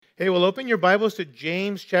Okay, we'll open your Bibles to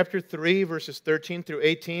James chapter 3, verses 13 through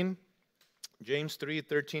 18. James 3,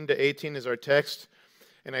 13 to 18 is our text.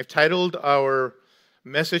 And I've titled our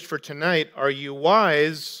message for tonight, Are You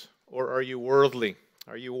Wise or Are You Worldly?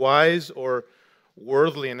 Are you wise or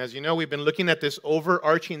worldly? And as you know, we've been looking at this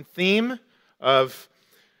overarching theme of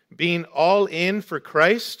being all in for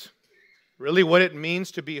Christ, really what it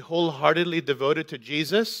means to be wholeheartedly devoted to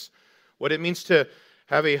Jesus, what it means to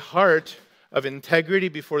have a heart of integrity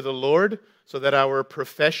before the Lord so that our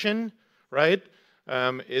profession, right,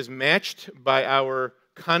 is matched by our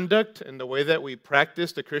conduct and the way that we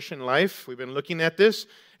practice the Christian life. We've been looking at this,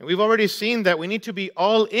 and we've already seen that we need to be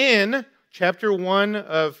all in, chapter 1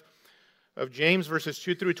 of James, verses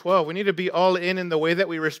 2 through 12. We need to be all in the way that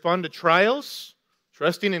we respond to trials,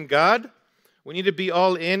 trusting in God. We need to be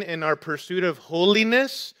all in our pursuit of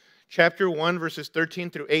holiness, chapter 1, verses 13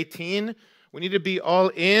 through 18. We need to be all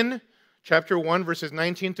in chapter 1, verses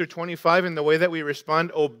 19 through 25, in the way that we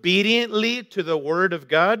respond obediently to the Word of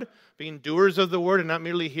God, being doers of the Word and not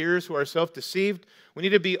merely hearers who are self-deceived. We need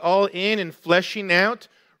to be all in fleshing out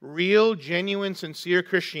real, genuine, sincere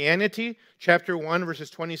Christianity, chapter 1,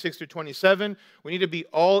 verses 26 through 27. We need to be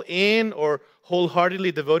all in or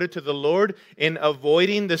wholeheartedly devoted to the Lord in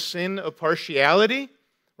avoiding the sin of partiality,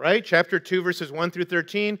 right? Chapter 2, verses 1 through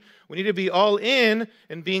 13. We need to be all in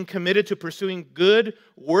and being committed to pursuing good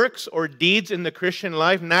works or deeds in the Christian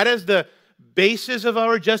life, not as the basis of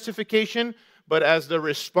our justification, but as the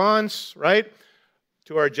response, right,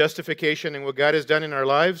 to our justification and what God has done in our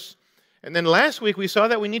lives. And then last week we saw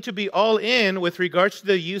that we need to be all in with regards to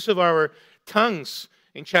the use of our tongues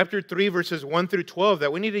in chapter 3, verses 1 through 12,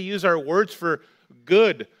 that we need to use our words for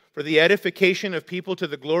good, for the edification of people to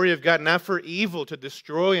the glory of God, not for evil, to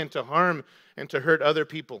destroy and to harm and to hurt other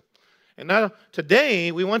people. And now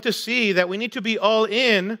today we want to see that we need to be all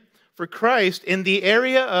in for Christ in the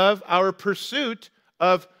area of our pursuit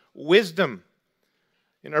of wisdom,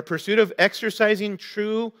 in our pursuit of exercising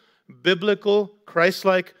true biblical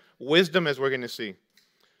Christ-like wisdom, as we're going to see.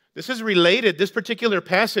 This is related, this particular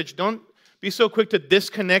passage, don't be so quick to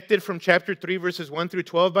disconnect it from chapter 3, verses 1 through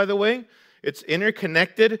 12, by the way. It's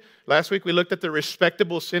interconnected. Last week we looked at the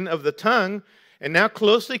respectable sin of the tongue, and now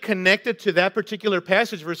closely connected to that particular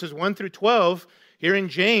passage, verses 1 through 12, here in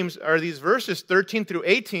James, are these verses 13 through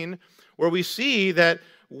 18, where we see that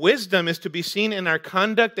wisdom is to be seen in our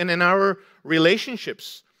conduct and in our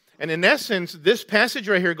relationships. And in essence, this passage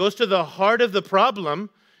right here goes to the heart of the problem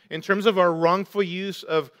in terms of our wrongful use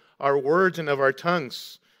of our words and of our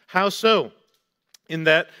tongues. How so? In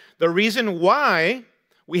that the reason why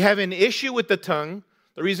we have an issue with the tongue,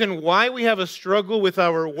 the reason why we have a struggle with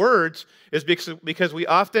our words is because we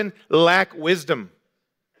often lack wisdom.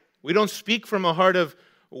 We don't speak from a heart of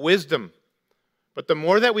wisdom. But the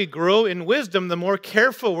more that we grow in wisdom, the more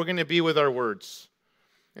careful we're going to be with our words.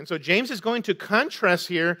 And so James is going to contrast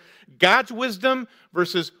here God's wisdom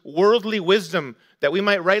versus worldly wisdom, that we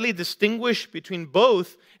might rightly distinguish between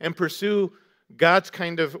both and pursue God's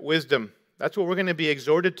kind of wisdom. That's what we're going to be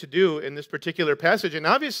exhorted to do in this particular passage. And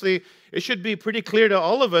obviously, it should be pretty clear to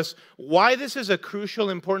all of us why this is a crucial,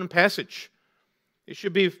 important passage. It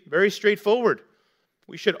should be very straightforward.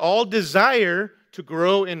 We should all desire to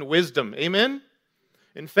grow in wisdom. Amen?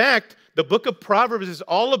 In fact, the book of Proverbs is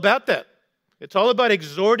all about that. It's all about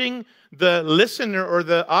exhorting the listener or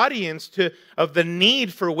the audience of the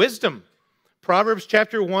need for wisdom. Proverbs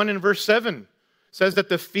chapter 1 and verse 7 says that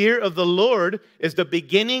the fear of the Lord is the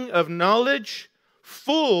beginning of knowledge.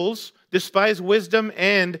 Fools despise wisdom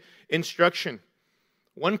and instruction.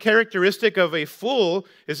 One characteristic of a fool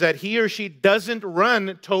is that he or she doesn't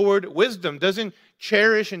run toward wisdom, doesn't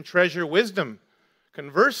cherish and treasure wisdom.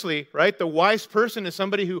 Conversely, right, the wise person is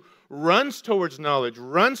somebody who runs towards knowledge,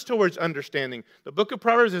 runs towards understanding. The book of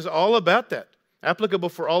Proverbs is all about that, applicable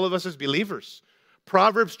for all of us as believers.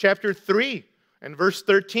 Proverbs chapter 3 and verse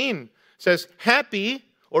 13 says, happy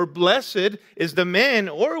or blessed is the man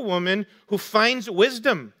or woman who finds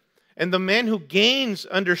wisdom and the man who gains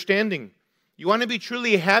understanding. You want to be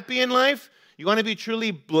truly happy in life? You want to be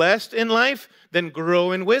truly blessed in life? Then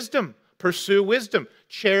grow in wisdom. Pursue wisdom.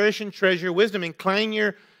 Cherish and treasure wisdom. Incline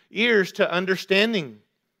your ears to understanding.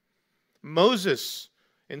 Moses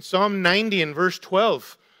in Psalm 90 and verse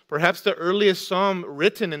 12, perhaps the earliest psalm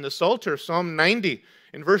written in the Psalter, Psalm 90.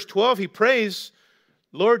 In verse 12, he prays,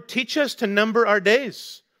 Lord, teach us to number our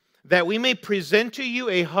days, that we may present to you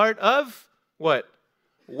a heart of, what?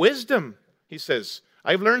 Wisdom, he says.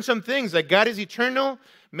 I've learned some things, that God is eternal,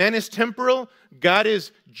 man is temporal, God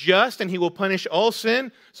is just, and he will punish all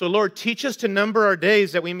sin. So Lord, teach us to number our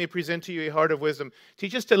days, that we may present to you a heart of wisdom.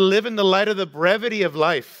 Teach us to live in the light of the brevity of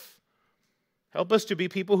life. Help us to be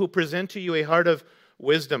people who present to you a heart of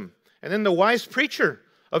wisdom. And then the wise preacher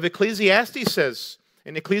of Ecclesiastes says,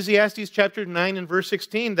 in Ecclesiastes chapter 9 and verse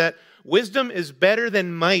 16, that wisdom is better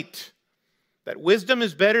than might. That wisdom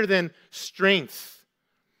is better than strength.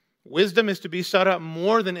 Wisdom is to be sought out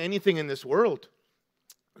more than anything in this world.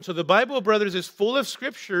 So the Bible, brothers, is full of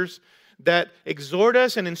scriptures that exhort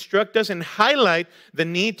us and instruct us and highlight the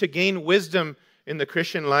need to gain wisdom in the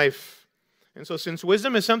Christian life. And so since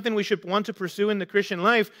wisdom is something we should want to pursue in the Christian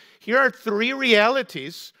life, here are three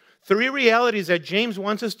realities that James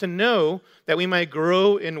wants us to know that we might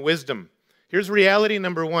grow in wisdom. Here's reality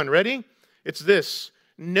number one. Ready? It's this.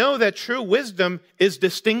 Know that true wisdom is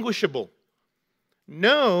distinguishable.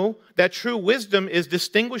 Know that true wisdom is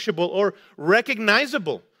distinguishable or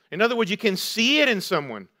recognizable. In other words, you can see it in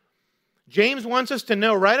someone. James wants us to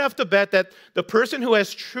know right off the bat that the person who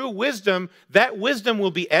has true wisdom, that wisdom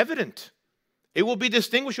will be evident. It will be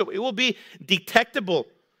distinguishable. It will be detectable.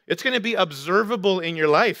 It's going to be observable in your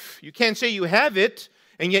life. You can't say you have it,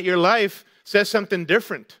 and yet your life says something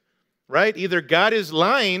different, right? Either God is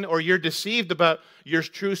lying or you're deceived about your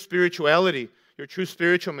true spirituality, your true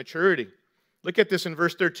spiritual maturity. Look at this in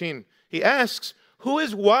verse 13. He asks, who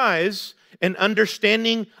is wise and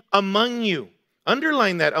understanding among you?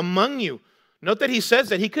 Underline that, among you. Note that he says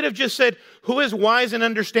that. He could have just said, who is wise and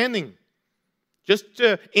understanding? Just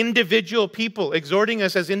individual people, exhorting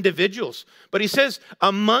us as individuals. But he says,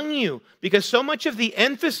 among you, because so much of the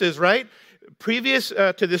emphasis, right, previous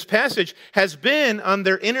to this passage has been on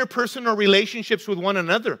their interpersonal relationships with one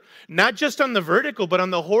another. Not just on the vertical, but on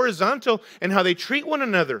the horizontal and how they treat one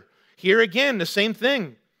another. Here again, the same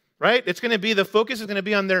thing, right? The focus is going to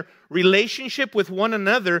be on their relationship with one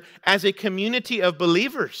another as a community of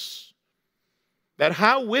believers. That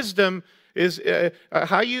how wisdom is,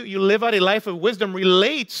 how you live out a life of wisdom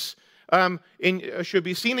relates, should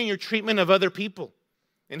be seen in your treatment of other people,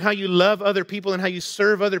 and how you love other people and how you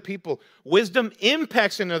serve other people. Wisdom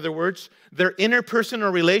impacts, in other words, their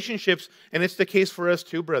interpersonal relationships, and it's the case for us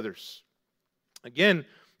too, brothers. Again,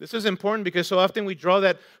 this is important because so often we draw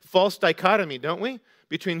that false dichotomy, don't we?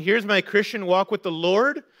 Between here's my Christian walk with the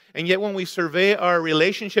Lord, and yet when we survey our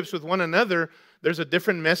relationships with one another, there's a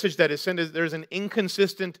different message that is sent. There's an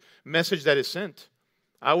inconsistent message that is sent.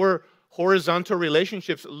 Our horizontal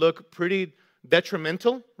relationships look pretty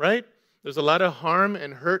detrimental, right? There's a lot of harm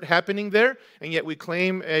and hurt happening there, and yet we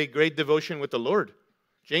claim a great devotion with the Lord.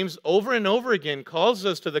 James over and over again calls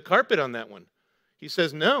us to the carpet on that one. He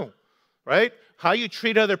says, no, right? How you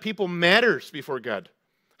treat other people matters before God.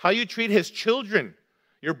 How you treat his children,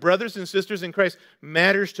 your brothers and sisters in Christ,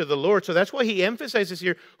 matters to the Lord. So that's why he emphasizes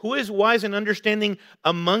here, who is wise and understanding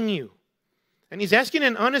among you? And he's asking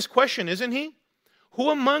an honest question, isn't he? Who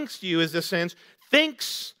amongst you, is the sense,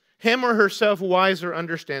 thinks him or herself wise or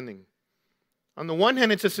understanding? On the one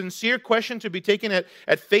hand, it's a sincere question to be taken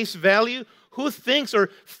at face value. Who thinks or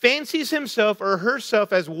fancies himself or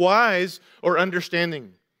herself as wise or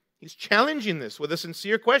understanding? He's challenging this with a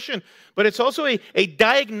sincere question. But it's also a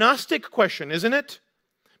diagnostic question, isn't it?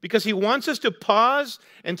 Because he wants us to pause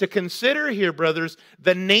and to consider here, brothers,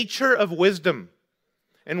 the nature of wisdom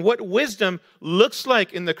and what wisdom looks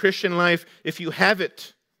like in the Christian life if you have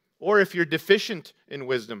it or if you're deficient in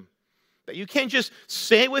wisdom. That you can't just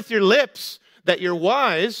say with your lips that you're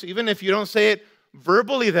wise, even if you don't say it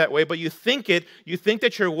verbally that way, but you think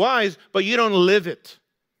that you're wise, but you don't live it.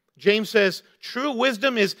 James says true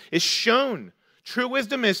wisdom is shown. True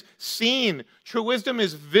wisdom is seen. True wisdom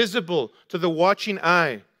is visible to the watching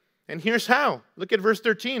eye. And here's how. Look at verse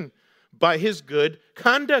 13. By his good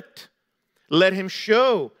conduct, let him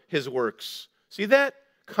show his works. See that?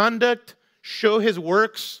 Conduct, show his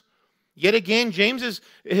works. Yet again,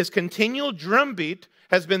 his continual drumbeat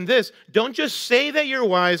has been this. Don't just say that you're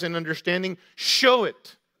wise and understanding. Show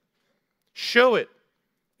it. Show it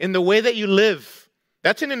in the way that you live.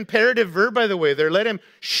 That's an imperative verb, by the way. There, let him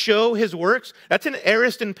show his works. That's an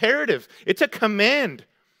aorist imperative. It's a command.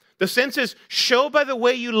 The sense is, show by the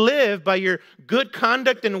way you live, by your good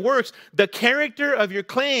conduct and works, the character of your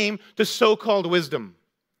claim to so-called wisdom.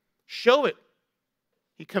 Show it.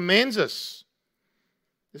 He commands us.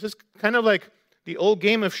 This is kind of like the old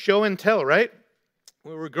game of show and tell, right?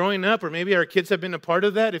 When we're growing up, or maybe our kids have been a part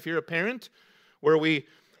of that if you're a parent, where we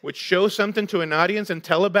would show something to an audience and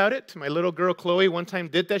tell about it. My little girl, Chloe, one time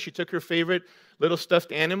did that. She took her favorite little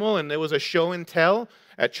stuffed animal, and there was a show and tell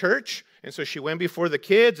at church. And so she went before the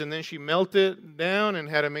kids, and then she melted down and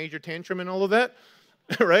had a major tantrum and all of that,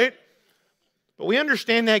 right? But we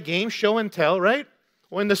understand that game, show and tell, right?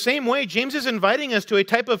 Well, in the same way, James is inviting us to a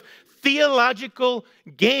type of theological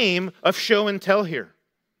game of show and tell here.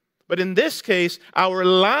 But in this case, our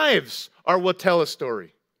lives are what tell a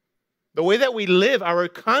story. The way that we live, our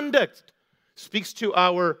conduct, speaks to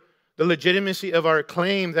the legitimacy of our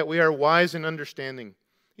claim that we are wise and understanding.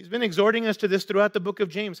 He's been exhorting us to this throughout the book of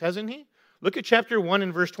James, hasn't he? Look at chapter 1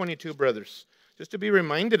 and verse 22, brothers, just to be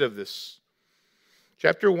reminded of this.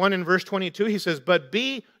 Chapter 1 and verse 22, he says, "But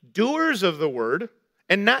be doers of the word,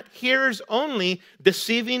 and not hearers only,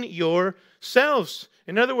 deceiving yourselves."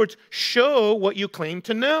 In other words, show what you claim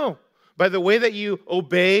to know by the way that you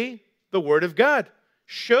obey the word of God.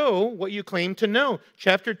 Show what you claim to know.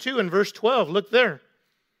 Chapter 2 and verse 12, look there.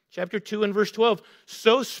 Chapter 2 and verse 12,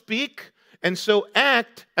 "So speak and so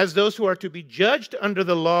act as those who are to be judged under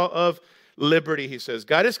the law of liberty," he says.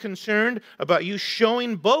 God is concerned about you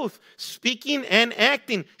showing both, speaking and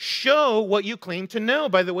acting. Show what you claim to know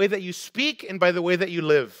by the way that you speak and by the way that you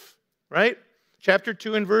live, right? Chapter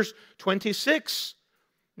 2 and verse 26.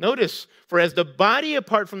 Notice, "For as the body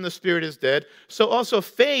apart from the spirit is dead, so also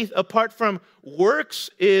faith apart from works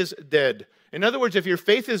is dead." In other words, if your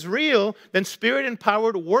faith is real, then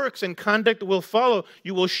spirit-empowered works and conduct will follow.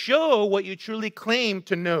 You will show what you truly claim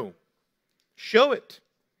to know. Show it.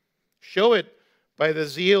 Show it by the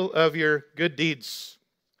zeal of your good deeds.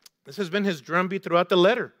 This has been his drumbeat throughout the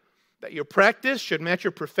letter, that your practice should match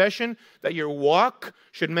your profession, that your walk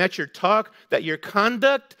should match your talk, that your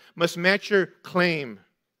conduct must match your claim.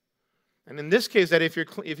 And in this case, that if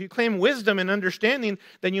you claim wisdom and understanding,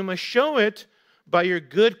 then you must show it by your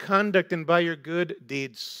good conduct and by your good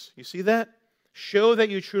deeds. You see that? Show that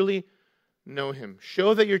you truly know him.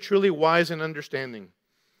 Show that you're truly wise and understanding.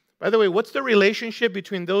 By the way, what's the relationship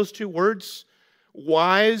between those two words,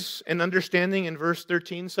 wise and understanding, in verse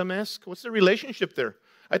 13, some ask? What's the relationship there?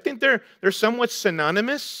 I think they're somewhat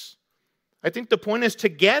synonymous. I think the point is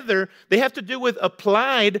together, they have to do with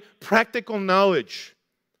applied practical knowledge.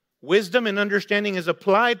 Wisdom and understanding is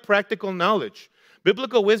applied practical knowledge.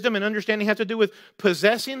 Biblical wisdom and understanding have to do with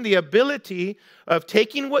possessing the ability of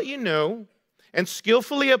taking what you know and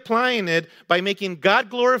skillfully applying it by making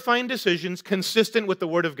God-glorifying decisions consistent with the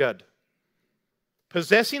Word of God.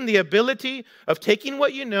 Possessing the ability of taking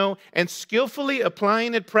what you know and skillfully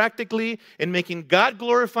applying it practically and making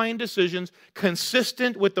God-glorifying decisions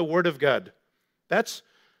consistent with the Word of God. That's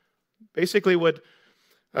basically what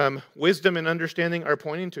wisdom and understanding are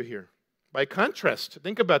pointing to here. By contrast,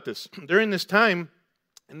 think about this. During this time,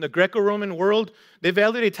 in the Greco-Roman world, they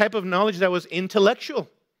valued a type of knowledge that was intellectual,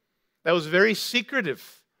 that was very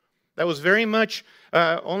secretive, that was very much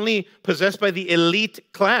only possessed by the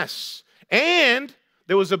elite class. And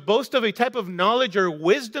there was a boast of a type of knowledge or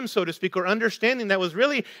wisdom, so to speak, or understanding that was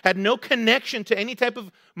really had no connection to any type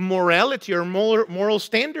of morality or moral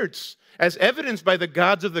standards, as evidenced by the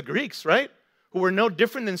gods of the Greeks, right? Who were no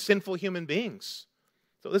different than sinful human beings.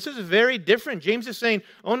 So this is very different. James is saying,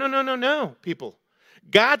 oh, no, people.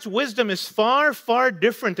 God's wisdom is far, far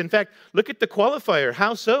different. In fact, look at the qualifier.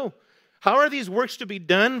 How so? How are these works to be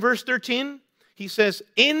done? Verse 13, he says,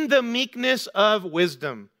 in the meekness of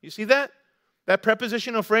wisdom. You see that? That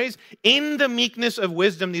prepositional phrase, in the meekness of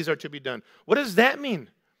wisdom, these are to be done. What does that mean?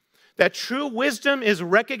 That true wisdom is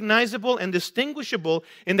recognizable and distinguishable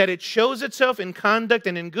in that it shows itself in conduct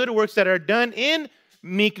and in good works that are done in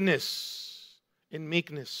meekness. In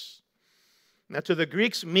meekness. Now to the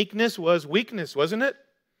Greeks, meekness was weakness, wasn't it?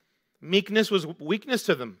 Meekness was weakness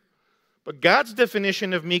to them. But God's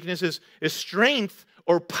definition of meekness is strength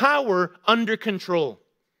or power under control.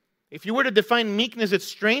 If you were to define meekness, it's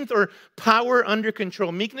strength or power under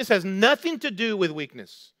control. Meekness has nothing to do with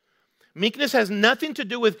weakness. Meekness has nothing to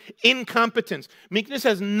do with incompetence. Meekness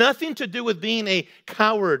has nothing to do with being a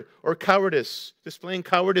coward or cowardice, displaying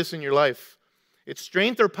cowardice in your life. It's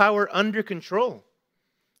strength or power under control.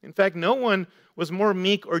 In fact, no one was more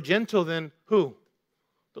meek or gentle than who?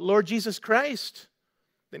 The Lord Jesus Christ.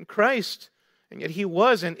 Than Christ. And yet he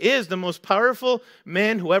was and is the most powerful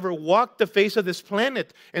man who ever walked the face of this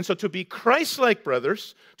planet. And so to be Christ-like,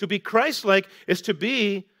 brothers, to be Christ-like is to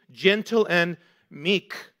be gentle and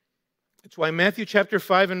meek. It's why Matthew chapter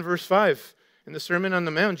 5 and verse 5, in the Sermon on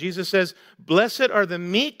the Mount, Jesus says, "Blessed are the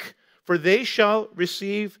meek, for they shall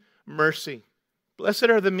receive mercy." Blessed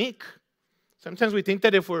are the meek. Sometimes we think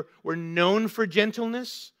that if we're known for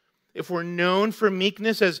gentleness, if we're known for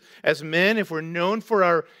meekness as men, if we're known for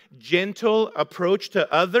our gentle approach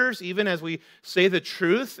to others, even as we say the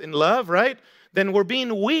truth in love, right? Then we're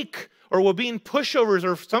being weak, or we're being pushovers,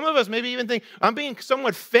 or some of us maybe even think, I'm being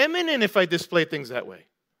somewhat feminine if I display things that way.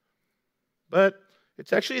 But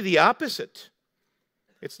it's actually the opposite.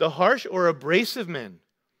 It's the harsh or abrasive man,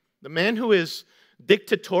 the man who is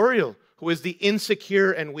dictatorial, who is the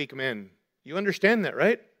insecure and weak man. You understand that,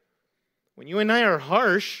 right? When you and I are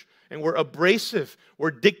harsh and we're abrasive, we're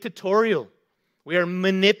dictatorial, we are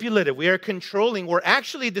manipulative, we are controlling, we're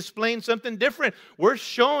actually displaying something different. We're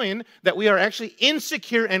showing that we are actually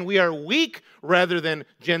insecure and we are weak rather than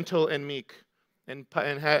gentle and meek and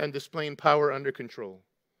displaying power under control.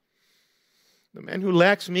 The man who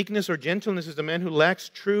lacks meekness or gentleness is the man who lacks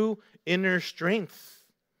true inner strength.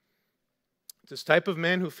 It's this type of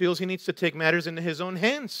man who feels he needs to take matters into his own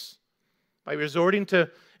hands by resorting to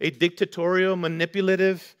a dictatorial,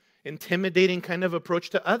 manipulative, intimidating kind of approach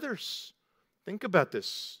to others. Think about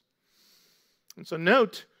this. And so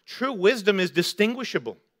note, true wisdom is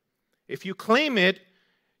distinguishable. If you claim it,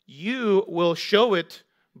 you will show it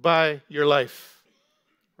by your life.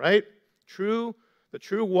 Right? The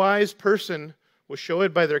true wise person will show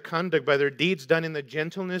it by their conduct, by their deeds done in the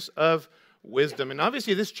gentleness of wisdom. And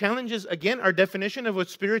obviously this challenges, again, our definition of what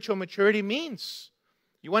spiritual maturity means.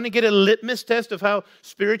 You want to get a litmus test of how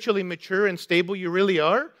spiritually mature and stable you really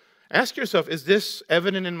are? Ask yourself, is this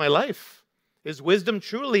evident in my life? Is wisdom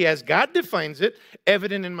truly, as God defines it,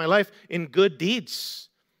 evident in my life in good deeds,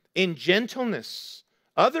 in gentleness?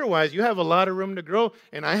 Otherwise, you have a lot of room to grow,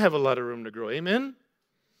 and I have a lot of room to grow. Amen?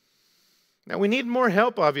 Now, we need more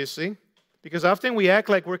help, obviously, because often we act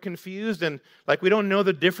like we're confused and like we don't know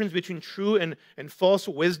the difference between true and false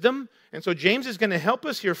wisdom. And so James is going to help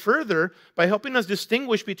us here further by helping us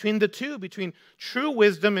distinguish between the two, between true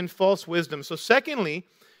wisdom and false wisdom. So secondly,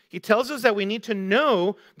 he tells us that we need to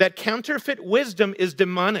know that counterfeit wisdom is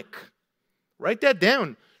demonic. Write that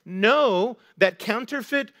down. Know that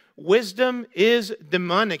counterfeit wisdom is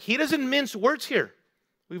demonic. He doesn't mince words here.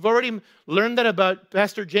 We've already learned that about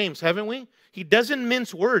Pastor James, haven't we? He doesn't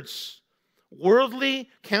mince words. Worldly,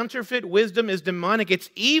 counterfeit wisdom is demonic. It's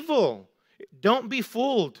evil. Don't be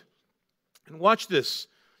fooled. And watch this.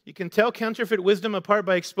 You can tell counterfeit wisdom apart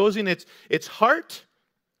by exposing its heart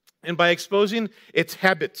and by exposing its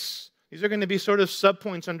habits. These are going to be sort of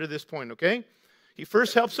subpoints under this point, okay? He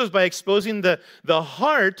first helps us by exposing the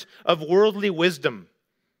heart of worldly wisdom.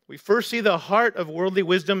 We first see the heart of worldly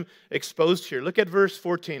wisdom exposed here. Look at verse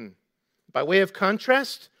 14. By way of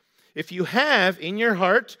contrast, if you have in your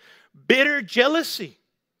heart bitter jealousy,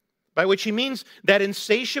 by which he means that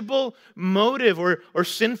insatiable motive or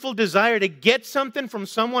sinful desire to get something from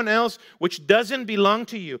someone else which doesn't belong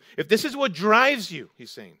to you. If this is what drives you,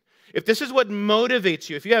 he's saying, if this is what motivates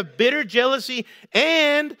you, if you have bitter jealousy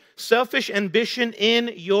and selfish ambition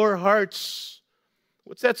in your hearts,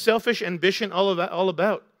 what's that selfish ambition all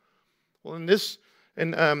about? Well, in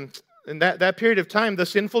that period of time, the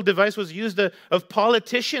sinful device was used of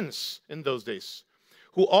politicians in those days,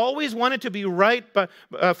 who always wanted to be right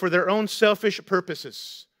for their own selfish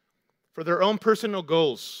purposes, for their own personal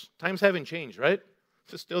goals. Times haven't changed, right?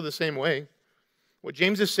 It's still the same way. What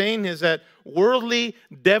James is saying is that worldly,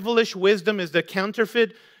 devilish wisdom is the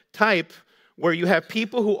counterfeit type where you have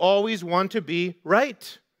people who always want to be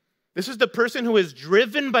right. This is the person who is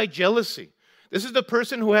driven by jealousy. This is the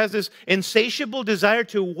person who has this insatiable desire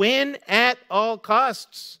to win at all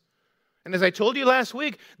costs. And as I told you last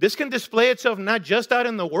week, this can display itself not just out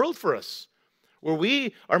in the world for us, where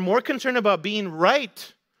we are more concerned about being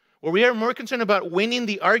right, where we are more concerned about winning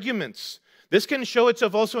the arguments. This can show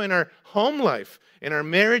itself also in our home life, in our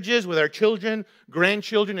marriages, with our children,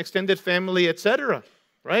 grandchildren, extended family, etc.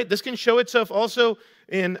 Right? This can show itself also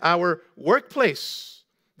in our workplace.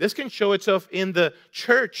 This can show itself in the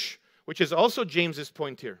church, which is also James's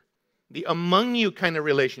point here. The among you kind of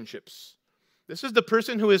relationships. This is the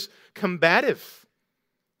person who is combative.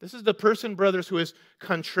 This is the person, brothers, who is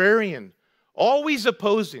contrarian, always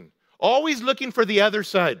opposing, always looking for the other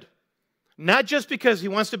side. Not just because he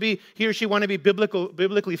or she want to be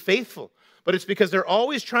biblically faithful, but it's because they're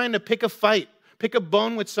always trying to pick a fight, pick a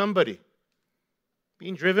bone with somebody.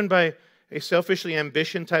 Being driven by a selfishly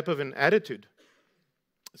ambition type of an attitude.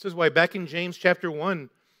 This is why back in James chapter 1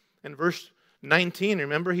 and verse 19,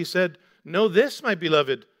 remember he said, "Know this, my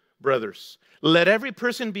beloved brothers. Let every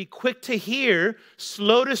person be quick to hear,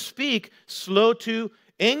 slow to speak, slow to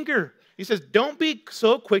anger." He says, don't be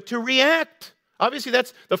so quick to react. Obviously,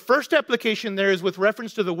 that's the first application there is with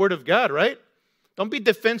reference to the Word of God, right? Don't be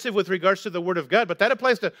defensive with regards to the Word of God, but that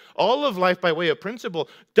applies to all of life by way of principle.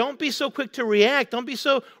 Don't be so quick to react. Don't be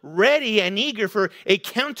so ready and eager for a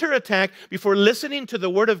counterattack before listening to the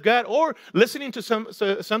Word of God or listening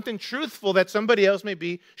to something truthful that somebody else may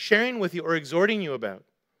be sharing with you or exhorting you about,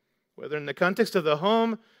 whether in the context of the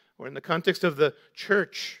home or in the context of the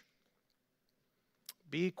church.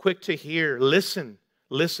 Be quick to hear. Listen.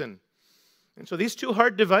 And so these two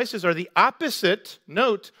heart devices are the opposite,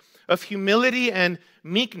 note, of humility and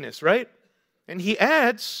meekness, right? And he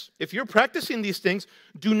adds, if you're practicing these things,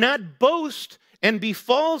 do not boast and be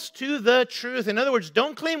false to the truth. In other words,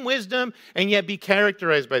 don't claim wisdom and yet be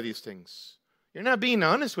characterized by these things. You're not being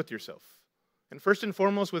honest with yourself. And first and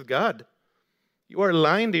foremost with God. You are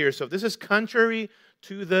lying to yourself. This is contrary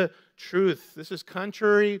to the truth. This is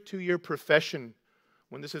contrary to your profession.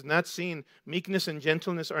 When this is not seen, meekness and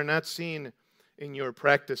gentleness are not seen in your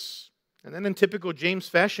practice. And then in typical James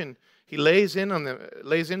fashion, he lays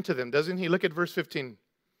into them, doesn't he? Look at verse 15.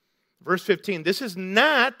 Verse 15, this is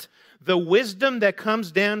not the wisdom that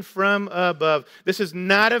comes down from above. This is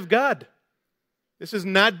not of God. This is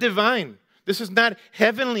not divine. This is not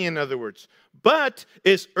heavenly, in other words, but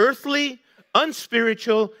is earthly,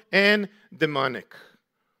 unspiritual, and demonic.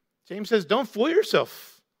 James says, don't fool yourself.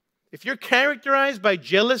 If you're characterized by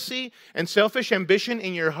jealousy and selfish ambition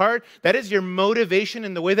in your heart, that is your motivation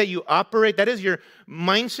in the way that you operate. That is your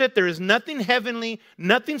mindset. There is nothing heavenly,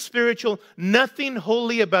 nothing spiritual, nothing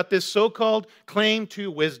holy about this so-called claim to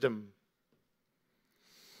wisdom.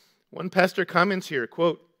 One pastor comments here,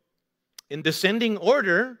 quote, in descending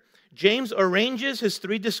order, James arranges his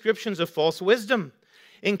three descriptions of false wisdom.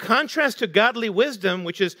 In contrast to godly wisdom,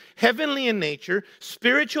 which is heavenly in nature,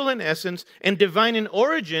 spiritual in essence, and divine in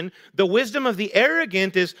origin, the wisdom of the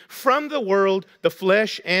arrogant is from the world, the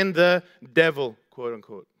flesh, and the devil, quote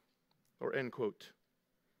unquote, or end quote.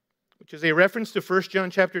 Which is a reference to 1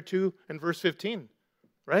 John chapter 2 and verse 15,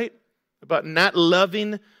 right? About not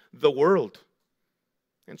loving the world.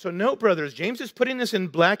 And so note, brothers, James is putting this in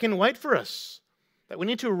black and white for us, that we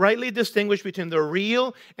need to rightly distinguish between the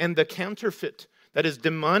real and the counterfeit. That is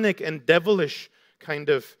demonic and devilish kind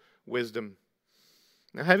of wisdom.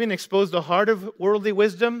 Now, having exposed the heart of worldly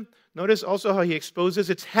wisdom, notice also how he exposes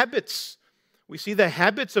its habits. We see the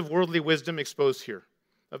habits of worldly wisdom exposed here,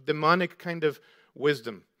 of demonic kind of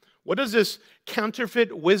wisdom. What does this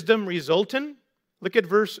counterfeit wisdom result in? Look at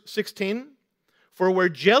verse 16. For where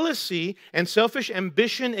jealousy and selfish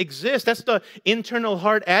ambition exist, that's the internal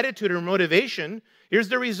heart attitude or motivation, here's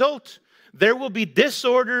the result. There will be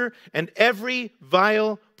disorder and every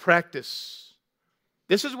vile practice.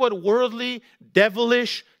 This is what worldly,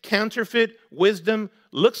 devilish, counterfeit wisdom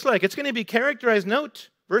looks like. It's going to be characterized, note,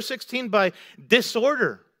 verse 16, by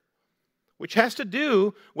disorder, which has to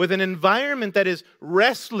do with an environment that is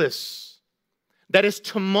restless, that is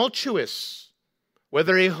tumultuous,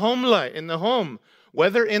 whether a home life in the home,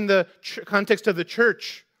 whether in the context of the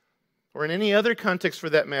church, or in any other context for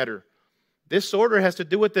that matter. Disorder has to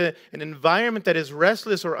do with an environment that is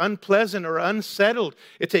restless or unpleasant or unsettled.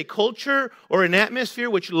 It's a culture or an atmosphere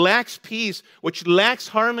which lacks peace, which lacks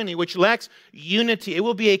harmony, which lacks unity. It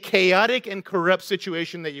will be a chaotic and corrupt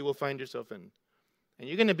situation that you will find yourself in. And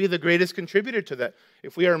you're going to be the greatest contributor to that.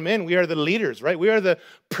 If we are men, we are the leaders, right? We are the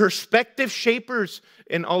perspective shapers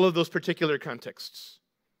in all of those particular contexts.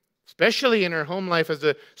 Especially in our home life as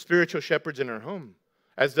the spiritual shepherds in our home.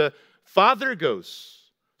 As the father goes,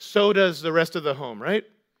 so does the rest of the home, right?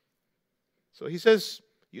 So he says,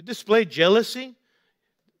 you display jealousy.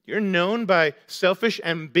 You're known by selfish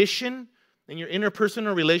ambition in your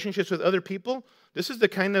interpersonal relationships with other people. This is the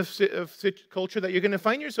kind of culture that you're going to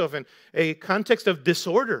find yourself in, a context of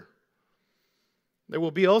disorder. There will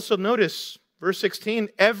be also, notice, verse 16,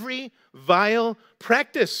 every vile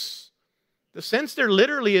practice. The sense there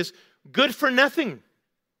literally is good for nothing.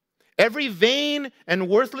 Every vain and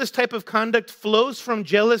worthless type of conduct flows from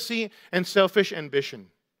jealousy and selfish ambition.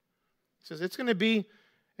 He says it's going to be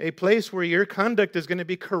a place where your conduct is going to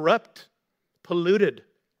be corrupt, polluted.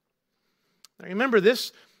 Now remember,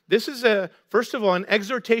 this is, first of all, an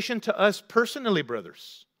exhortation to us personally,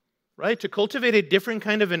 brothers, right? To cultivate a different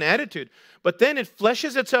kind of an attitude. But then it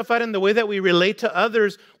fleshes itself out in the way that we relate to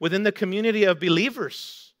others within the community of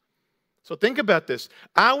believers. So think about this.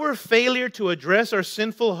 Our failure to address our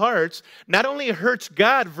sinful hearts not only hurts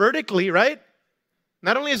God vertically, right?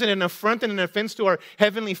 Not only is it an affront and an offense to our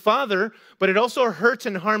Heavenly Father, but it also hurts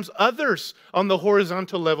and harms others on the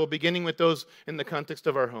horizontal level, beginning with those in the context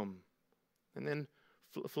of our home. And then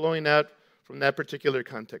flowing out from that particular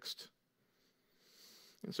context.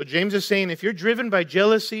 And so James is saying, if you're driven by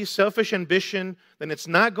jealousy, selfish ambition, then it's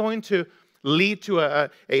not going to lead to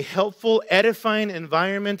a helpful, edifying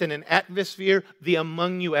environment and an atmosphere, the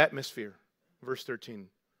among you atmosphere. Verse 13.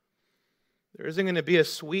 There isn't going to be a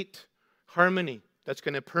sweet harmony that's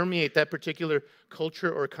going to permeate that particular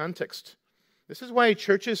culture or context. This is why a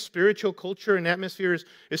church's spiritual culture and atmosphere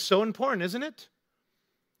is so important, isn't it?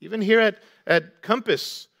 Even here at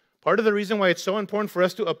Kempiz, part of the reason why it's so important for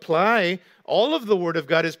us to apply all of the Word of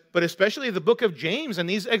God, but especially the book of James and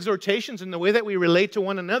these exhortations and the way that we relate to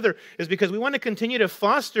one another, is because we want to continue to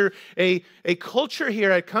foster a culture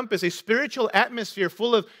here at Kempiz, a spiritual atmosphere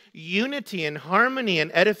full of unity and harmony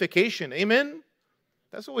and edification. Amen?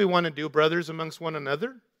 That's what we want to do, brothers, amongst one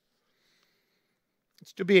another.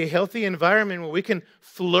 It's to be a healthy environment where we can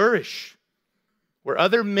flourish, where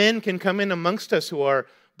other men can come in amongst us who are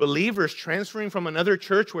believers transferring from another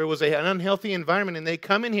church where it was an unhealthy environment, and they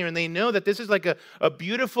come in here and they know that this is like a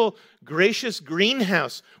beautiful, gracious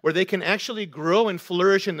greenhouse where they can actually grow and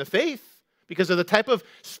flourish in the faith because of the type of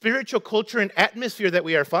spiritual culture and atmosphere that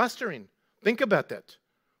we are fostering. Think about that.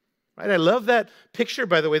 Right? I love that picture,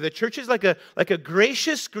 by the way. The church is like a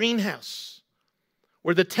gracious greenhouse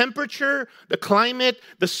where the temperature, the climate,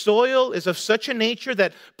 the soil is of such a nature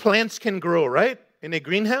that plants can grow, right? In a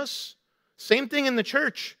greenhouse. Same thing in the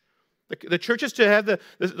church. The church is to have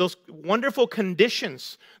those wonderful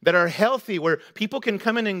conditions that are healthy, where people can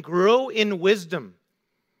come in and grow in wisdom,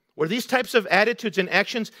 where these types of attitudes and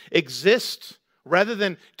actions exist rather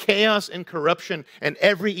than chaos and corruption and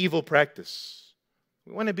every evil practice.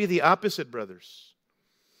 We want to be the opposite, brothers.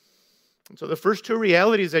 And so the first two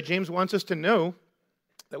realities that James wants us to know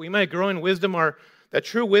that we might grow in wisdom are that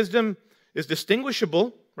true wisdom is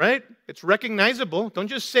distinguishable, right? It's recognizable. Don't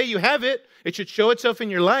just say you have it. It should show itself in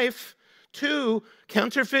your life. 2,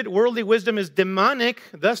 counterfeit worldly wisdom is demonic,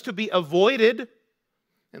 thus to be avoided.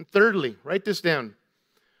 And thirdly, write this down.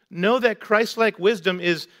 Know that Christ-like wisdom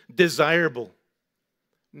is desirable.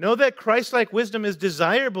 Know that Christ-like wisdom is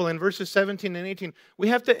desirable in verses 17 and 18. We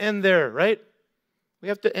have to end there, right? We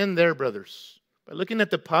have to end there, brothers, by looking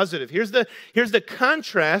at the positive. Here's the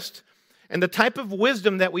contrast and the type of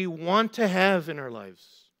wisdom that we want to have in our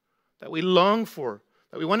lives, that we long for,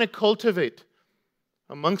 that we want to cultivate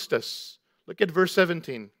amongst us. Look at verse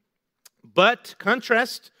 17. But,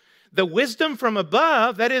 contrast, the wisdom from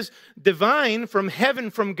above, that is divine, from heaven,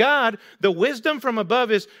 from God, the wisdom from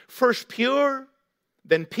above is first pure,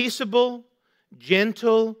 then peaceable,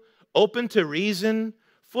 gentle, open to reason,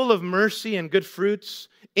 full of mercy and good fruits,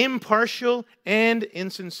 impartial and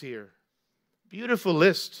insincere. Beautiful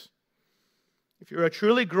list. If you are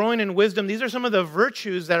truly growing in wisdom, these are some of the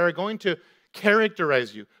virtues that are going to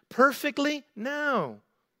characterize you. Perfectly? No.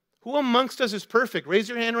 Who amongst us is perfect? Raise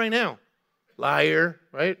your hand right now. Liar,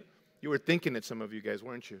 right? You were thinking it, some of you guys,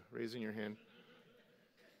 weren't you? Raising your hand.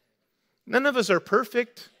 None of us are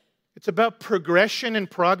perfect. It's about progression and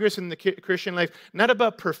progress in the Christian life, not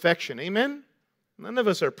about perfection. Amen? None of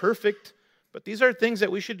us are perfect, but these are things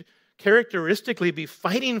that we should characteristically be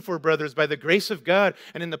fighting for, brothers, by the grace of God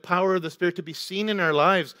and in the power of the Spirit to be seen in our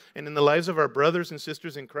lives and in the lives of our brothers and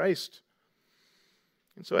sisters in Christ.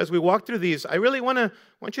 And so as we walk through these, I really want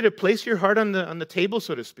you to place your heart on the table,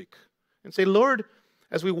 so to speak, and say, Lord,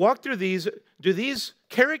 as we walk through these, do these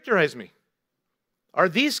characterize me? Are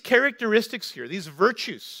these characteristics here, these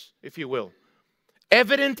virtues, if you will,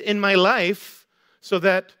 evident in my life so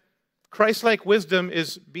that Christ-like wisdom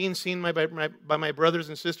is being seen by my brothers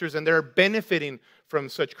and sisters, and they're benefiting from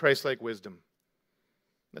such Christ-like wisdom?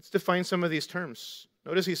 Let's define some of these terms.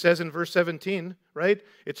 Notice he says in verse 17, right?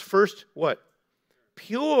 It's first what?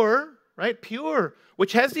 Pure, right? Pure,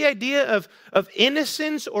 which has the idea of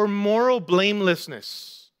innocence or moral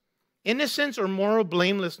blamelessness. Innocence or moral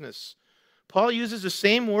blamelessness. Paul uses the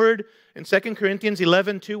same word in 2 Corinthians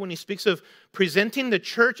 11:2 when he speaks of presenting the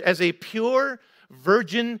church as a pure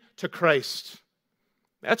virgin to Christ.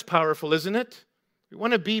 That's powerful, isn't it? We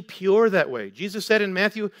want to be pure that way. Jesus said in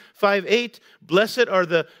Matthew 5:8, "Blessed are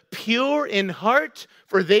the pure in heart,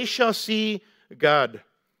 for they shall see God."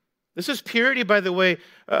 This is purity, by the way,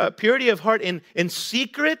 purity of heart in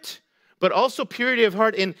secret, but also purity of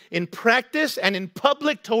heart in practice and in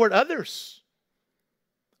public toward others.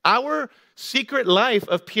 Our secret life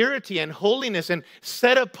of purity and holiness and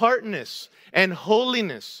set apartness and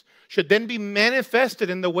holiness should then be manifested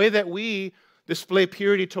in the way that we display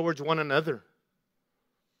purity towards one another.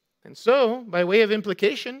 And so, by way of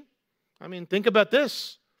implication, think about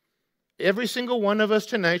this. Every single one of us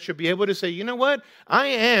tonight should be able to say, you know what? I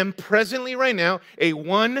am presently right now a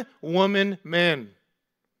one-woman man.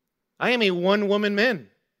 I am a one-woman man.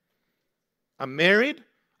 I'm married.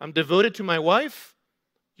 I'm devoted to my wife,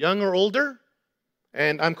 young or older,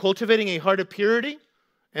 and I'm cultivating a heart of purity.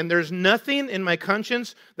 And there's nothing in my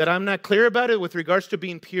conscience that I'm not clear about it with regards to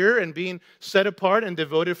being pure and being set apart and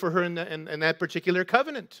devoted for her in that particular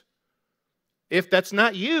covenant. If that's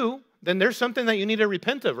not you, then there's something that you need to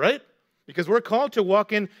repent of, right? Because we're called to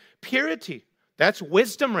walk in purity. That's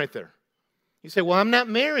wisdom right there. You say, well, I'm not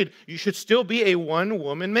married. You should still be a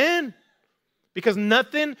one-woman man. Because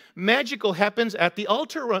nothing magical happens at the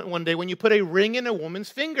altar one day when you put a ring in a woman's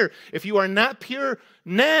finger. If you are not pure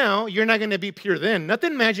now, you're not going to be pure then.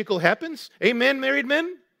 Nothing magical happens. Amen, married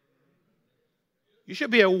men? You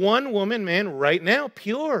should be a one-woman man right now,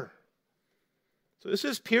 pure. So this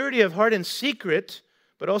is purity of heart in secret,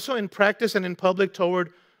 but also in practice and in public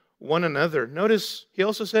toward one another. Notice he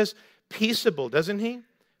also says peaceable, doesn't he?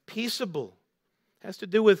 Peaceable. Has to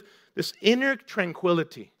do with this inner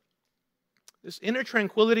tranquility. This inner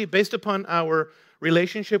tranquility based upon our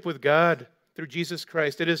relationship with God through Jesus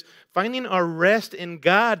Christ. It is finding our rest in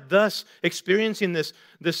God, thus experiencing this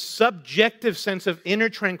subjective sense of inner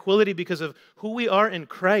tranquility because of who we are in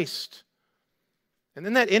Christ. And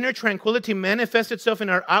then that inner tranquility manifests itself in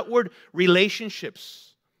our outward relationships,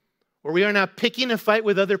 where we are not picking a fight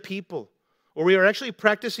with other people, or we are actually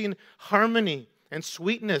practicing harmony and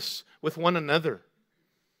sweetness with one another.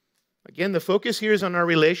 Again, the focus here is on our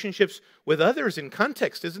relationships with others in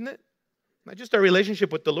context, isn't it? Not just our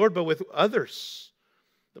relationship with the Lord, but with others.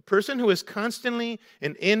 The person who is constantly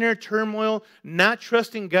in inner turmoil, not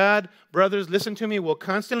trusting God, brothers, listen to me, will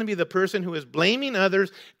constantly be the person who is blaming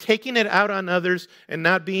others, taking it out on others, and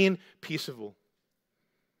not being peaceable.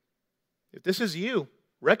 If this is you,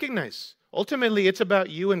 recognize, ultimately it's about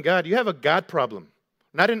you and God. You have a God problem,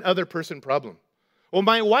 not an other person problem. Well,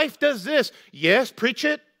 my wife does this. Yes, preach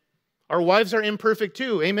it. Our wives are imperfect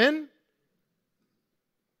too. Amen?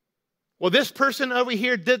 Well, this person over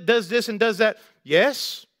here does this and does that.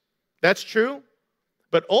 Yes, that's true.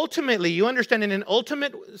 But ultimately, you understand in an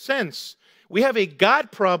ultimate sense, we have a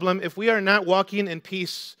God problem if we are not walking in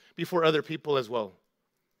peace before other people as well.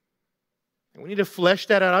 And we need to flesh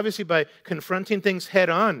that out, obviously, by confronting things head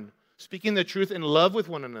on, speaking the truth in love with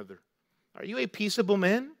one another. Are you a peaceable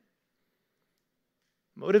man?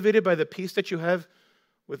 Motivated by the peace that you have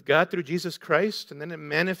with God through Jesus Christ, and then it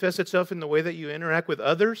manifests itself in the way that you interact with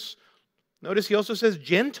others. Notice he also says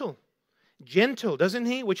gentle. Gentle, doesn't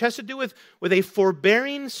he? Which has to do with a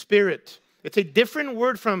forbearing spirit. It's a different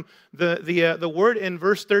word from the word in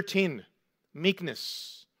verse 13,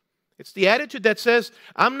 meekness. It's the attitude that says,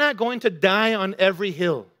 I'm not going to die on every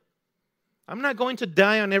hill. I'm not going to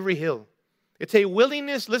die on every hill. It's a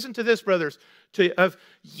willingness, listen to this, brothers, of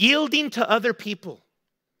yielding to other people.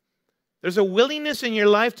 There's a willingness in your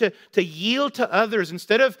life to yield to others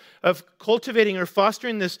instead of cultivating or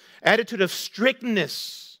fostering this attitude of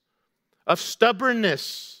strictness, of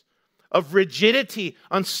stubbornness, of rigidity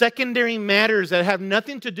on secondary matters that have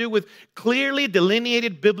nothing to do with clearly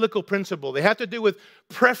delineated biblical principle. They have to do with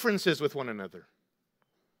preferences with one another.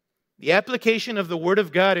 The application of the Word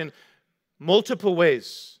of God in multiple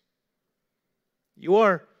ways. You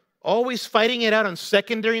are always fighting it out on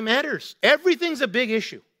secondary matters. Everything's a big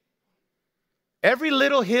issue. Every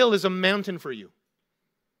little hill is a mountain for you.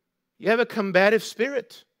 You have a combative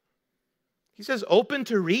spirit. He says open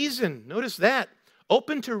to reason. Notice that.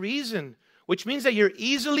 Open to reason, which means that you're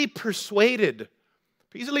easily persuaded.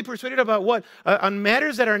 Easily persuaded about what? On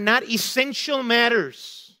matters that are not essential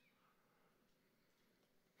matters.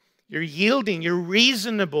 You're yielding. You're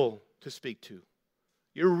reasonable to speak to.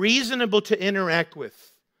 You're reasonable to interact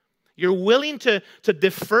with. You're willing to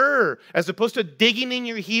defer as opposed to digging in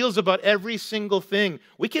your heels about every single thing.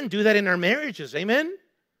 We can do that in our marriages. Amen?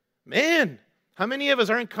 Man, how many of us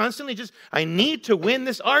aren't constantly just, I need to win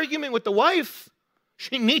this argument with the wife.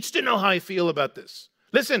 She needs to know how I feel about this.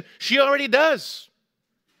 Listen, she already does.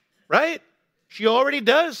 Right? She already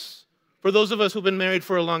does. For those of us who've been married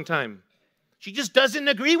for a long time. She just doesn't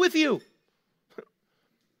agree with you.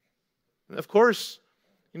 Of course,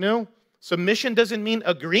 submission doesn't mean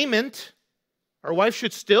agreement. Our wife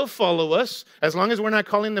should still follow us as long as we're not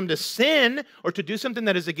calling them to sin or to do something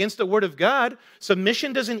that is against the Word of God.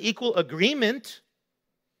 Submission doesn't equal agreement.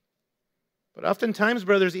 But oftentimes,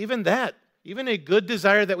 brothers, even a good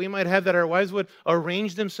desire that we might have that our wives would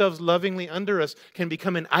arrange themselves lovingly under us can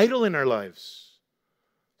become an idol in our lives.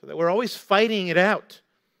 So that we're always fighting it out.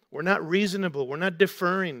 We're not reasonable. We're not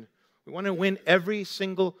deferring. We want to win every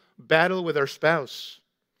single battle with our spouse.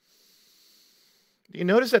 Do you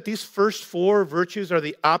notice that these first four virtues are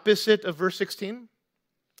the opposite of verse 16?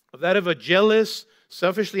 Of that of a jealous,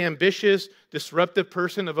 selfishly ambitious, disruptive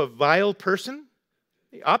person, of a vile person?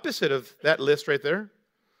 The opposite of that list right there.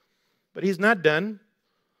 But he's not done.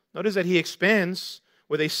 Notice that he expands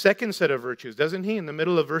with a second set of virtues, doesn't he? In the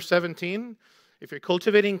middle of verse 17, if you're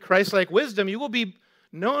cultivating Christ-like wisdom, you will be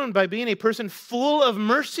known by being a person full of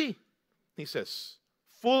mercy, he says.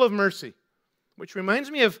 Full of mercy. Which reminds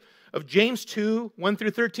me of James 2, 1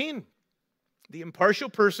 through 13. The impartial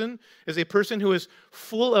person is a person who is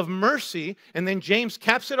full of mercy, and then James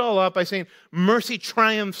caps it all up by saying, mercy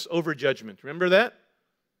triumphs over judgment. Remember that?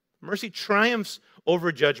 Mercy triumphs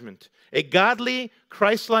over judgment. A godly,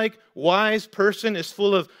 Christ-like, wise person is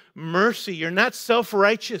full of mercy. You're not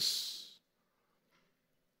self-righteous,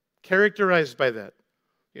 characterized by that.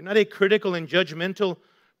 You're not a critical and judgmental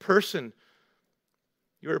person.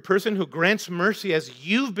 You're a person who grants mercy as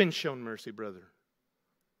you've been shown mercy, brother.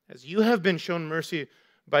 As you have been shown mercy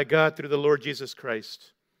by God through the Lord Jesus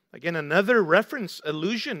Christ. Again, another reference,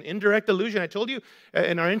 allusion, indirect allusion. I told you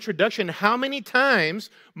in our introduction how many times,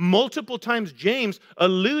 multiple times, James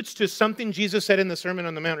alludes to something Jesus said in the Sermon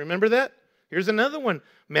on the Mount. Remember that? Here's another one.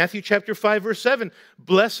 Matthew chapter 5, verse 7.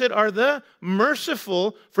 Blessed are the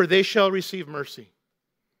merciful, for they shall receive mercy.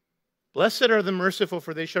 Blessed are the merciful,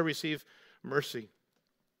 for they shall receive mercy.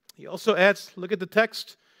 He also adds, look at the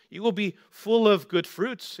text. You will be full of good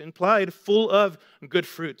fruits, implied, full of good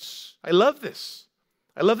fruits. I love this.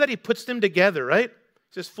 I love that he puts them together, right?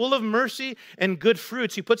 He says full of mercy and good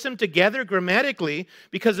fruits. He puts them together grammatically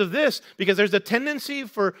because of this, because there's a tendency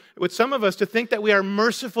with some of us to think that we are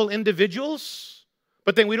merciful individuals,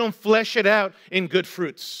 but then we don't flesh it out in good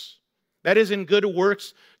fruits. That is in good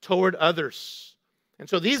works toward others. And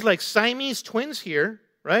so these like Siamese twins here,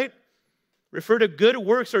 right, refer to good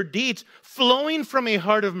works or deeds flowing from a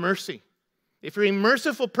heart of mercy. If you're a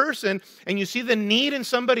merciful person and you see the need in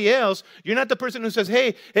somebody else, you're not the person who says,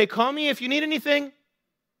 hey, call me if you need anything,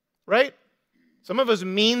 right? Some of us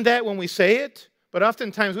mean that when we say it, but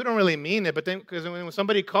oftentimes we don't really mean it. But then, because when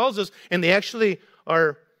somebody calls us and they actually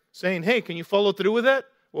are saying, hey, can you follow through with that?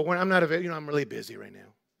 Well, when I'm not available, I'm really busy right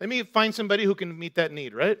now. Let me find somebody who can meet that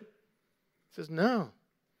need, right? He says, no.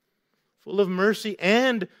 Full of mercy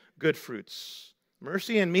and good fruits.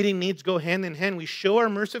 Mercy and meeting needs go hand in hand. We show our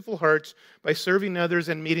merciful hearts by serving others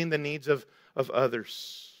and meeting the needs of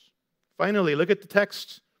others. Finally, look at the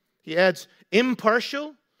text. He adds,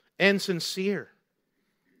 impartial and sincere.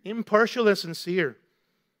 Impartial and sincere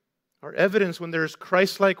are evidence when there's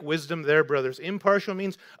Christ-like wisdom there, brothers. Impartial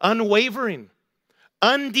means unwavering,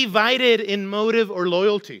 undivided in motive or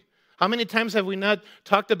loyalty. How many times have we not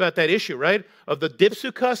talked about that issue, right? Of the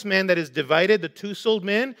dipsuchos man that is divided, the two-souled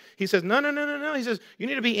man. He says, no. He says, you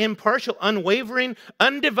need to be impartial, unwavering,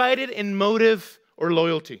 undivided in motive or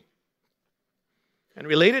loyalty. And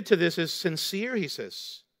related to this is sincere, he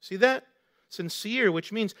says. See that? Sincere,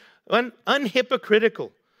 which means unhypocritical.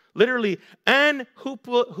 Literally,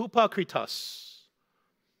 anhypokritos.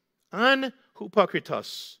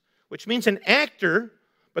 Anhypokritos, which means an actor.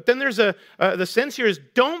 But then there's the sense here is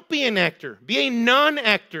don't be an actor. Be a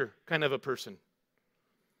non-actor kind of a person.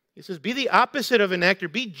 He says be the opposite of an actor.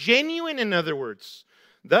 Be genuine, in other words.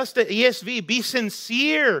 Thus the ESV, be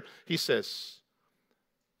sincere, he says.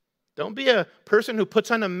 Don't be a person who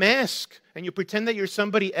puts on a mask and you pretend that you're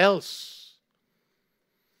somebody else.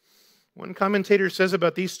 One commentator says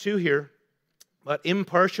about these two here, about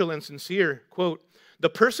impartial and sincere, quote, the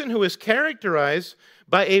person who is characterized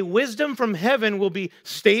by a wisdom from heaven will be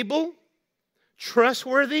stable,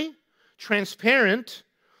 trustworthy, transparent,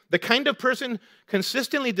 the kind of person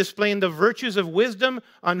consistently displaying the virtues of wisdom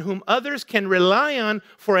on whom others can rely on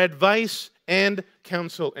for advice and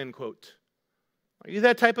counsel, end quote. Are you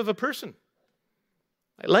that type of a person?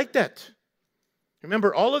 I like that.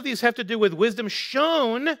 Remember, all of these have to do with wisdom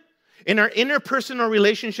shown in our interpersonal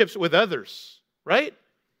relationships with others, right?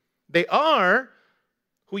 They are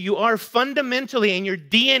who you are fundamentally in your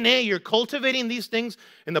DNA. You're cultivating these things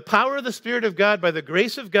in the power of the Spirit of God, by the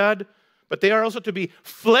grace of God, but they are also to be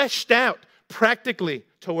fleshed out practically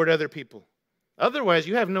toward other people. Otherwise,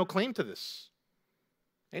 you have no claim to this.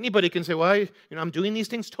 Anybody can say, well, I'm doing these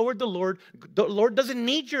things toward the Lord. The Lord doesn't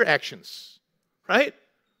need your actions, right?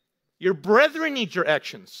 Your brethren need your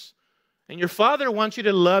actions. And your Father wants you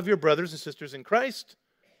to love your brothers and sisters in Christ.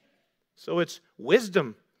 So it's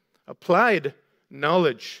wisdom applied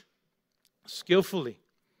knowledge, skillfully,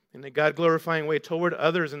 in a God-glorifying way toward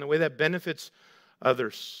others, in a way that benefits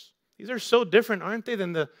others. These are so different, aren't they,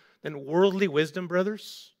 than worldly wisdom,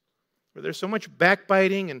 brothers? Where there's so much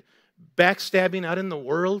backbiting and backstabbing out in the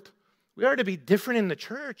world. We are to be different in the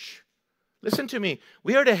church. Listen to me.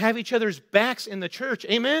 We are to have each other's backs in the church.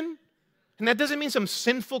 Amen? And that doesn't mean some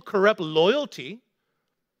sinful, corrupt loyalty,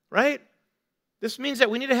 right? This means that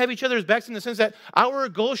we need to have each other's backs in the sense that our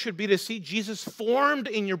goal should be to see Jesus formed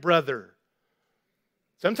in your brother.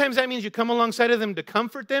 Sometimes that means you come alongside of them to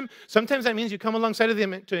comfort them. Sometimes that means you come alongside of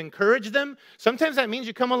them to encourage them. Sometimes that means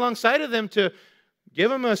you come alongside of them to give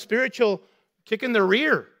them a spiritual kick in the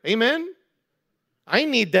rear. Amen? I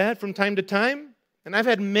need that from time to time. And I've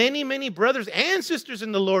had many, many brothers and sisters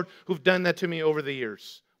in the Lord who've done that to me over the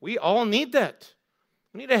years. We all need that.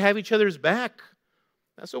 We need to have each other's back.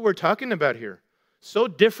 That's what we're talking about here. So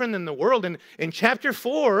different than the world. And in chapter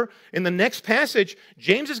 4, in the next passage,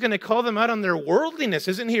 James is going to call them out on their worldliness,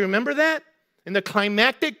 isn't he? Remember that? In the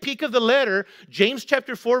climactic peak of the letter, James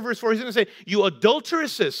chapter 4, verse 4, he's going to say, you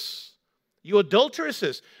adulteresses You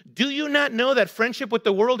adulteresses, do you not know that friendship with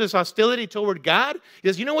the world is hostility toward God? He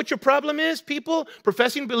says, you know what your problem is, people,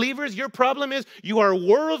 professing believers? Your problem is you are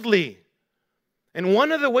worldly. And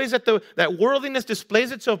one of the ways that that worldliness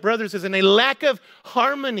displays itself, brothers, is in a lack of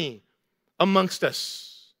harmony amongst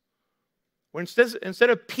us. Where instead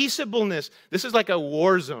of peaceableness, this is like a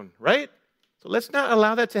war zone, right? So let's not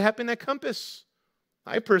allow that to happen at Kempiz.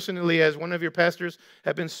 I personally, as one of your pastors,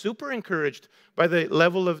 have been super encouraged by the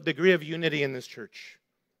level of degree of unity in this church.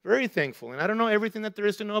 Very thankful. And I don't know everything that there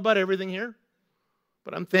is to know about everything here,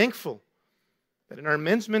 but I'm thankful that in our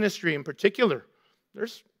men's ministry in particular,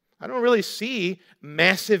 I don't really see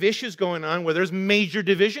massive issues going on where there's major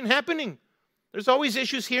division happening. There's always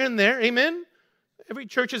issues here and there. Amen? Every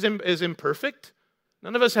church is imperfect.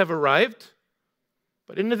 None of us have arrived.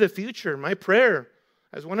 But into the future, my prayer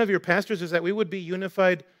as one of your pastors is that we would be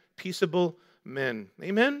unified, peaceable men.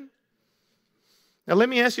 Amen? Now let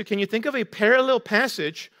me ask you, can you think of a parallel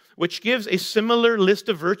passage which gives a similar list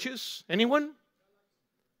of virtues? Anyone?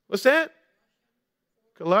 What's that?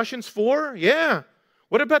 Colossians 4? Yeah.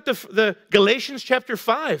 What about the Galatians chapter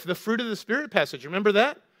 5, the fruit of the Spirit passage? Remember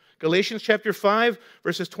that? Galatians chapter 5,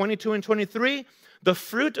 verses 22 and 23. The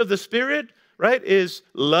fruit of the Spirit, right, is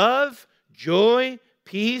love, joy,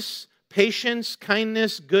 peace, patience,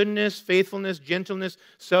 kindness, goodness, faithfulness, gentleness,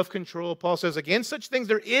 self-control. Paul says, against such things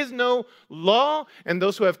there is no law, and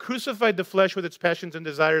those who have crucified the flesh with its passions and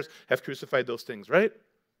desires have crucified those things, right?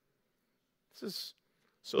 This is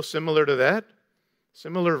so similar to that.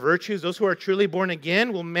 Similar virtues. Those who are truly born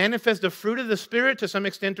again will manifest the fruit of the Spirit to some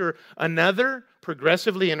extent or another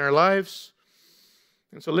progressively in our lives.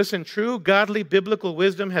 And so listen, true godly biblical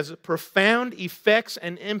wisdom has profound effects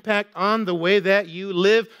and impact on the way that you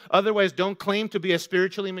live. Otherwise, don't claim to be as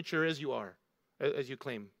spiritually mature as you are, as you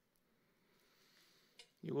claim.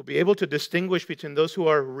 You will be able to distinguish between those who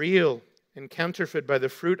are real and counterfeit by the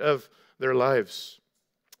fruit of their lives.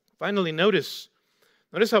 Finally, notice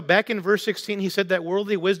how back in verse 16 he said that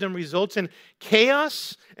worldly wisdom results in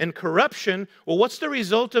chaos and corruption. Well, what's the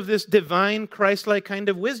result of this divine, Christ-like kind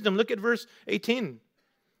of wisdom? Look at verse 18.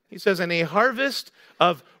 He says, and a harvest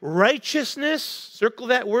of righteousness, circle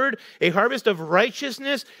that word, a harvest of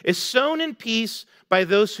righteousness is sown in peace by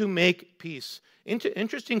those who make peace.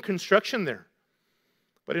 Interesting construction there.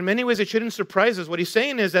 But in many ways, it shouldn't surprise us. What he's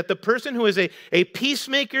saying is that the person who is a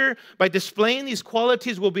peacemaker, by displaying these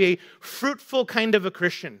qualities, will be a fruitful kind of a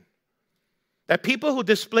Christian. That people who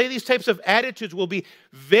display these types of attitudes will be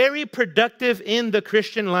very productive in the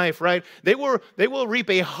Christian life, right? They will reap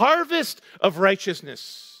a harvest of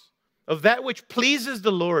righteousness, of that which pleases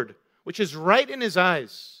the Lord, which is right in His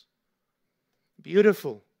eyes.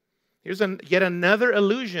 Beautiful. Here's yet another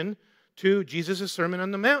allusion to Jesus' Sermon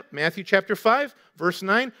on the Mount. Matthew chapter 5, verse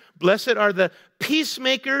 9. Blessed are the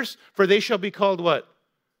peacemakers, for they shall be called what?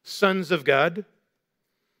 Sons of God.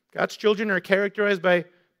 God's children are characterized by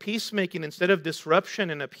peacemaking instead of disruption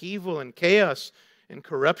and upheaval and chaos and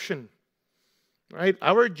corruption. Right?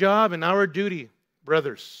 Our job and our duty,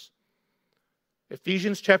 brothers.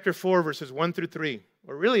 Ephesians chapter 4, verses 1 through 3.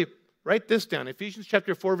 Or really, write this down. Ephesians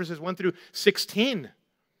chapter 4, verses 1 through 16.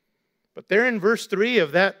 But there in verse 3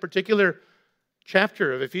 of that particular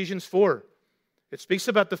chapter of Ephesians 4, it speaks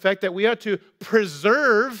about the fact that we ought to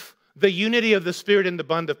preserve the unity of the Spirit in the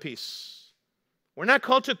bond of peace. We're not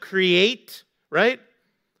called to create, right,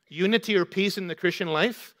 unity or peace in the Christian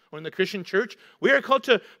life or in the Christian church. We are called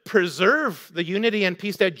to preserve the unity and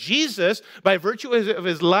peace that Jesus, by virtue of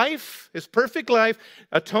His life, His perfect life,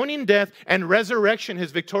 atoning death, and resurrection,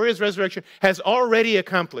 His victorious resurrection, has already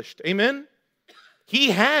accomplished. Amen? He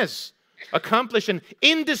has accomplished an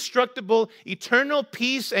indestructible, eternal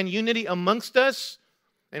peace and unity amongst us,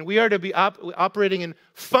 and we are to be operating in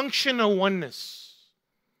functional oneness,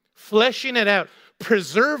 fleshing it out,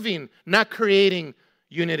 preserving, not creating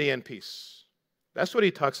unity and peace. That's what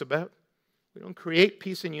he talks about. We don't create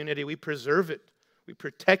peace and unity, we preserve it, we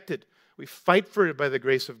protect it, we fight for it by the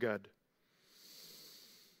grace of God.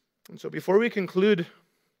 And so before we conclude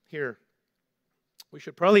here, we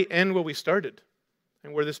should probably end where we started.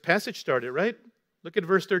 And where this passage started, right? Look at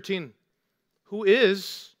verse 13. Who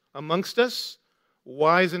is amongst us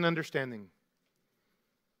wise and understanding?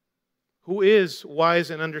 Who is wise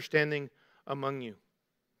and understanding among you?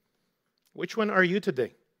 Which one are you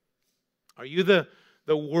today? Are you the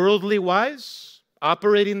worldly wise,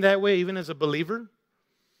 operating that way even as a believer?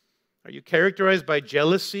 Are you characterized by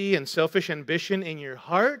jealousy and selfish ambition in your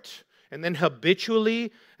heart? And then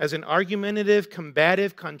habitually as an argumentative,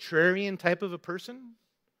 combative, contrarian type of a person?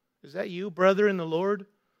 Is that you, brother in the Lord?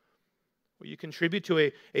 Will you contribute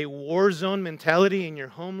to a war zone mentality in your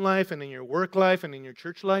home life and in your work life and in your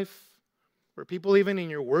church life? where people even in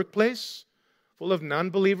your workplace, full of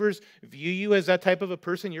non-believers, view you as that type of a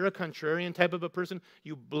person. You're a contrarian type of a person.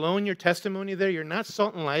 You've blown your testimony there. You're not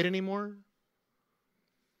salt and light anymore.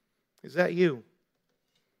 Is that you?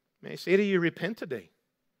 May I say to you, repent today.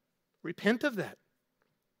 Repent of that.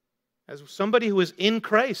 As somebody who is in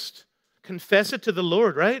Christ, confess it to the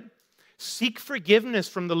Lord, right? Seek forgiveness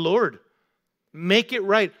from the Lord. Make it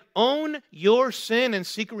right. Own your sin and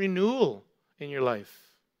seek renewal in your life.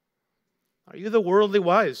 Are you the worldly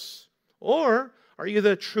wise? Or are you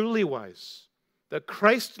the truly wise? The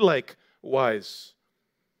Christ-like wise?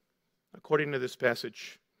 According to this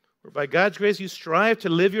passage, where by God's grace you strive to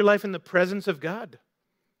live your life in the presence of God.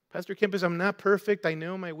 Pastor Kempiz, I'm not perfect. I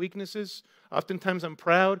know my weaknesses. Oftentimes I'm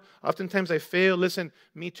proud. Oftentimes I fail. Listen,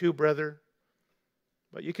 me too, brother.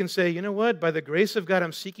 But you can say, you know what? By the grace of God,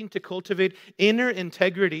 I'm seeking to cultivate inner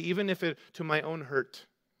integrity, even if it to my own hurt.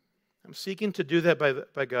 I'm seeking to do that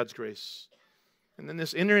by God's grace. And then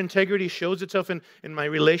this inner integrity shows itself in my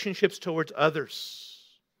relationships towards others.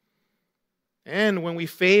 And when we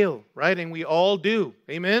fail, right? And we all do.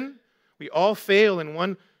 Amen? We all fail in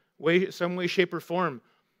one way, some way, shape, or form.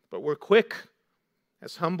 But we're quick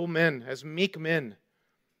as humble men, as meek men.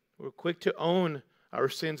 We're quick to own our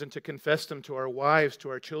sins and to confess them to our wives, to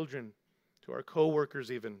our children, to our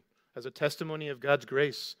co-workers even, as a testimony of God's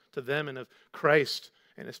grace to them and of Christ,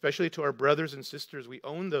 and especially to our brothers and sisters. We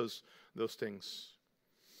own those things.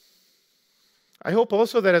 I hope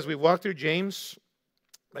also that as we walk through James,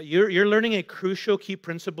 you're learning a crucial key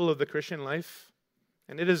principle of the Christian life,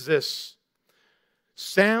 and it is this: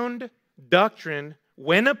 sound doctrine,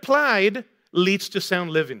 when applied, leads to sound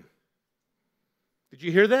living. Did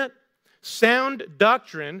you hear that? Sound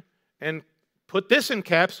doctrine, and put this in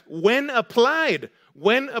caps, when applied,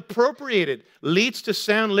 when appropriated, leads to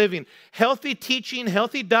sound living. Healthy teaching,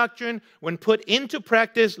 healthy doctrine, when put into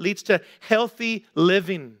practice, leads to healthy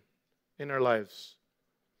living in our lives.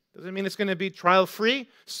 Doesn't mean it's going to be trial-free,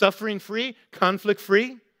 suffering-free,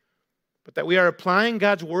 conflict-free, but that we are applying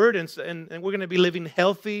God's word and we're going to be living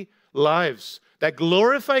healthy lives that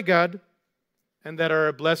glorify God and that are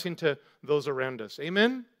a blessing to those around us.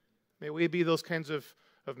 Amen? May we be those kinds of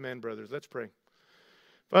men, brothers. Let's pray.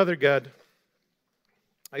 Father God,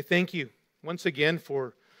 I thank you once again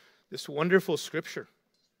for this wonderful scripture.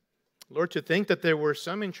 Lord, to think that there were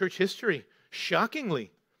some in church history,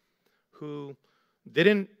 shockingly, who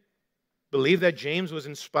didn't believe that James was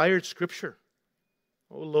inspired scripture.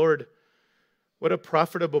 Oh Lord, what a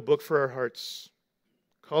profitable book for our hearts,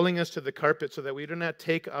 calling us to the carpet so that we do not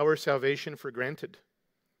take our salvation for granted.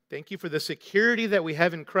 Thank you for the security that we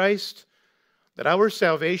have in Christ, that our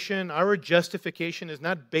salvation, our justification is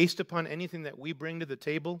not based upon anything that we bring to the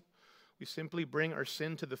table. We simply bring our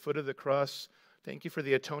sin to the foot of the cross. Thank you for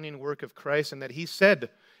the atoning work of Christ and that He said,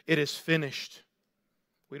 it is finished.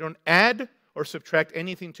 We don't add or subtract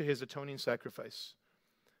anything to His atoning sacrifice.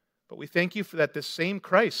 But we thank you for that this same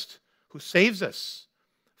Christ who saves us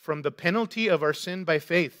from the penalty of our sin by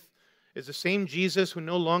faith is the same Jesus who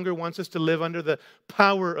no longer wants us to live under the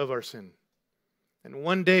power of our sin. And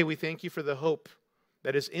one day we thank you for the hope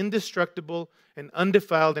that is indestructible and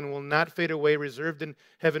undefiled and will not fade away, reserved in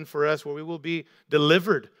heaven for us, where we will be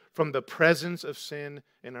delivered from the presence of sin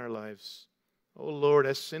in our lives. Oh Lord,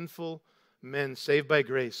 as sinful men saved by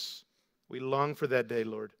grace, we long for that day,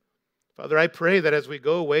 Lord. Father, I pray that as we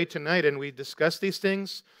go away tonight and we discuss these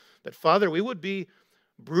things, that Father, we would be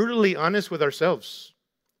brutally honest with ourselves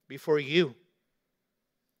before you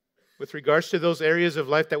with regards to those areas of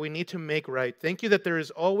life that we need to make right. Thank you that there is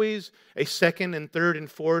always a second and third and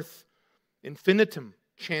fourth infinitum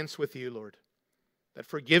chance with you, Lord. That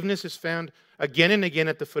forgiveness is found again and again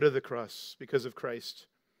at the foot of the cross because of Christ.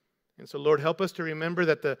 And so, Lord, help us to remember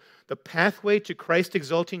that the pathway to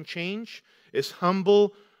Christ-exalting change is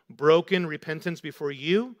humble, broken repentance before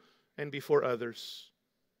you and before others.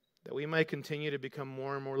 That we might continue to become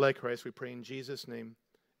more and more like Christ, we pray in Jesus' name.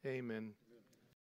 Amen.